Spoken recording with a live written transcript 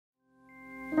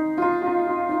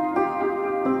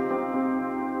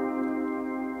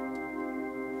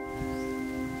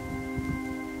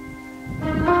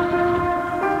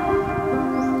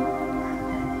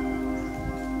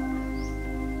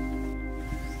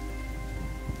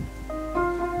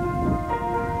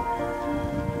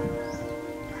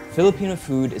Filipino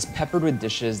food is peppered with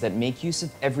dishes that make use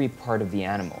of every part of the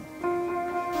animal.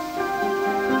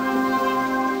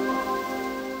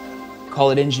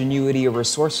 Call it ingenuity or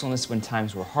resourcefulness when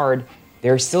times were hard, they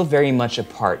are still very much a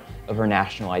part of our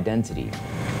national identity.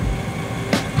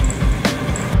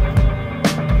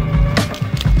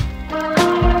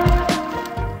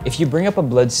 If you bring up a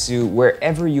blood stew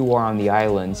wherever you are on the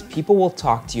islands, people will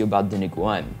talk to you about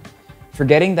dinuguan,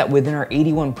 forgetting that within our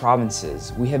 81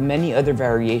 provinces, we have many other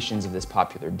variations of this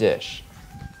popular dish.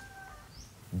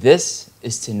 This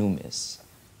is tinumis.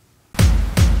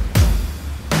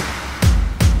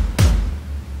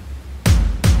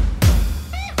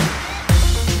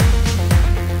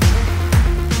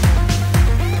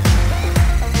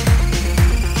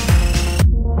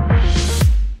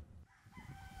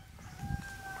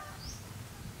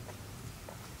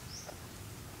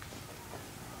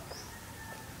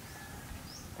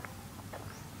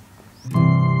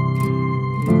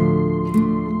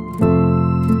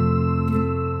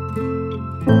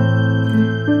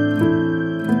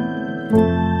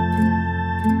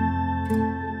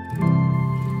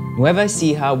 Nueva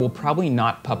Ecija will probably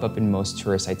not pop up in most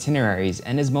tourist itineraries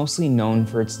and is mostly known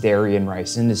for its dairy and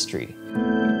rice industry.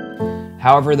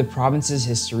 However, the province's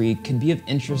history could be of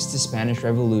interest to Spanish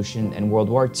Revolution and World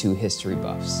War II history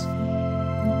buffs,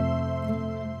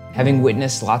 having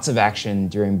witnessed lots of action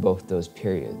during both those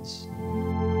periods.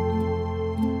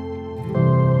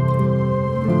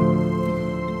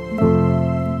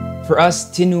 For us,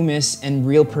 tinumis and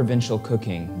real provincial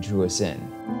cooking drew us in.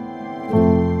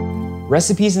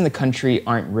 Recipes in the country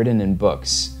aren't written in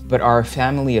books, but are a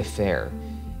family affair,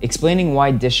 explaining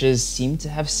why dishes seem to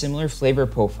have similar flavor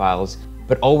profiles,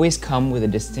 but always come with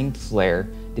a distinct flair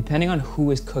depending on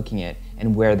who is cooking it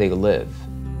and where they live.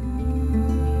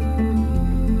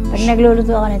 Pag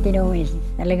nagluluto ako ng tinumis,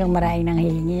 talagang maraming nang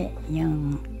hilingi.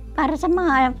 Yung para sa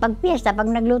mga pagpiesta,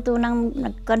 pag nagluto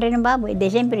ng baboy,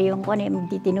 siyempre yung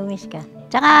magtitinumis ka.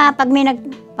 Tsaka pag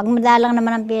madalang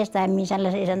naman ang piesta, minsan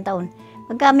lang sa isang taon,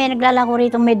 pagka may naglalako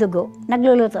rito may dugo,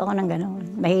 nagluluto ako ng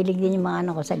gano'n. Mahilig din yung mga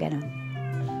anak ko sa gano'n.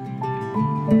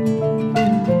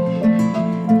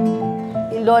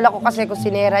 Yung lola ko kasi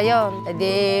kusinera yun. E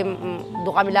di,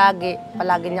 doon kami lagi.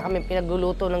 Palagi niya kami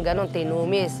pinagluluto ng gano'n,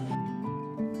 tinumis.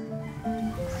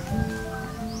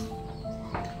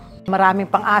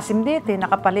 Maraming pang-asim dito,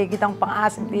 nakapaligid ang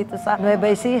pang-asim dito sa Nueva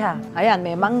Ecija. Ayan,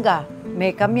 may mangga,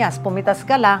 may kamyas, pumitas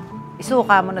ka lang,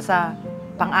 isuka mo na sa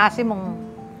pang-asim mong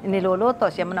iniluluto,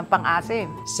 siya mo ng pang-asim.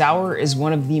 Sour is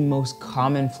one of the most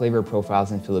common flavor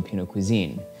profiles in Filipino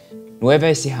cuisine.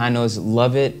 Nueva Ecijanos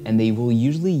love it, and they will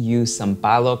usually use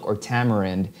sampalok or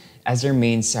tamarind as their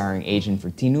main souring agent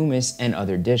for tinumis and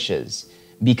other dishes,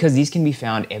 because these can be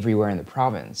found everywhere in the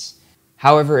province.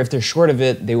 However, if they're short of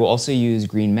it, they will also use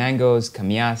green mangoes,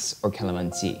 kamyas, or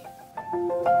calamansi.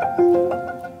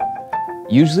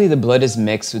 Usually the blood is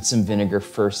mixed with some vinegar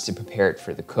first to prepare it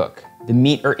for the cook. The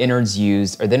meat or innards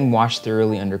used are then washed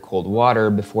thoroughly under cold water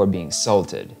before being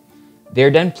salted. They are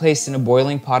then placed in a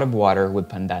boiling pot of water with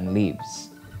pandan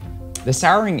leaves. The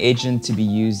souring agent to be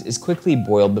used is quickly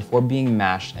boiled before being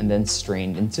mashed and then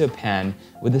strained into a pan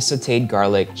with the sauteed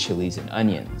garlic, chilies, and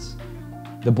onions.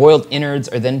 The boiled innards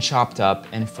are then chopped up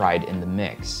and fried in the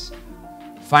mix.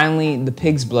 Finally, the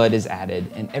pig's blood is added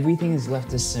and everything is left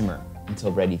to simmer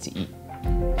until ready to eat.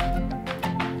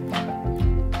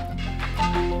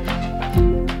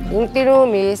 Yung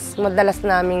tinumis, madalas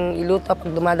naming iluto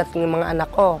pag dumadating yung mga anak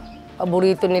ko.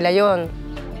 Paborito nila yon.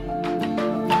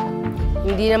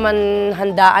 Hindi naman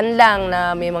handaan lang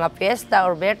na may mga fiesta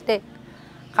or birthday.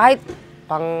 Kahit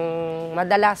pang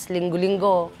madalas,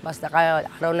 linggo-linggo, basta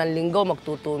araw ng linggo,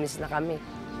 magtutumis na kami.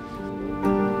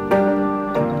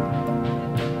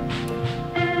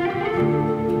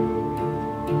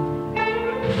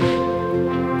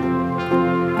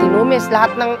 Tinumis,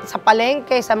 lahat sa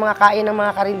palengke, sa mga kain ng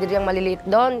mga karinderyang maliliit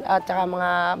doon, at saka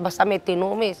mga basta may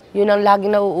tinumis. Yun ang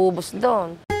laging nauubos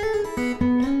doon.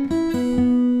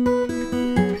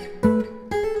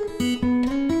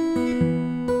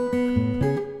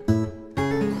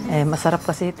 Masarap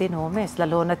kasi tinumis,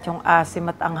 lalo na't yung asim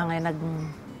at anghang ay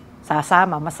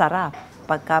nagsasama, masarap.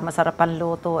 Pagka masarap ang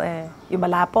luto, yung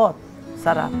malapot,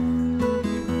 sarap.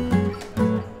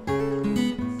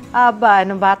 Aba,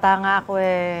 nung bata nga ako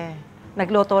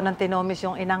nagluto ng tinumis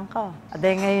yung inang ko. At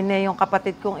ngayon yung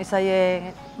kapatid kong isa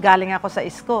galing ako sa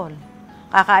school.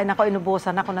 Kakain ako,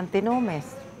 inubusan ako ng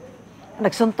tinumis.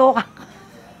 Nagsuntukan.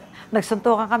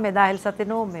 Nagsuntukan kami dahil sa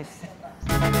tinumis.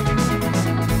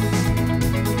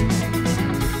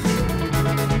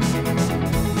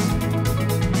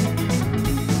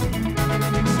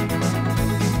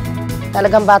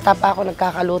 Talagang bata pa ako,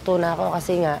 nagkakaluto na ako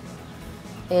kasi nga,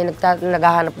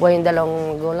 naghahanap buhay yung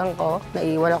dalawang magulang ko.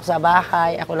 Naiwan ako sa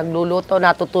bahay, ako nagluluto,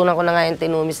 natutunan ko na nga yung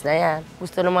tinumis na yan.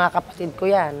 Gusto ng mga kapatid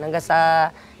ko yan, hanggang sa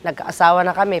nagkaasawa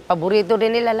na kami. Paborito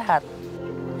din nila lahat.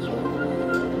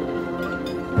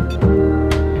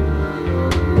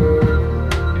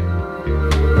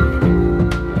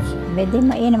 Pwede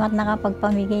mainam at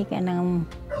nakapagpamigay ka ng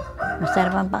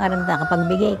masarap ang pakaramdam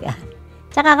kapag bigay ka.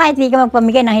 Tsaka kahit di ka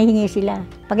magpamigay, nanghihingi sila.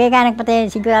 Pag ikaw nagpatay,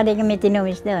 sigurado ka may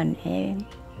tinumis doon.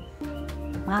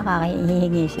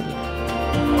 Makakahihingi sila.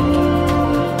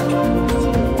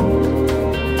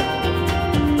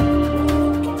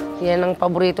 Yan ang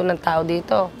paborito ng tao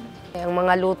dito. Ang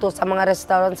mga luto sa mga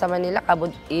restaurant sa Manila,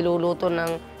 iluluto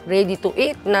ng ready to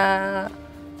eat na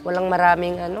walang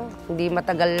maraming hindi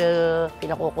matagal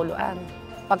pinakukuluan.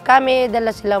 Pag kami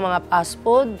dala sila mga fast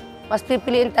food, mas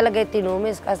pipiliin talaga yung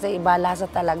tinumis kasi iba lasa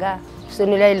talaga. Gusto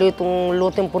nila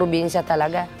lutong probinsya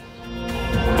talaga.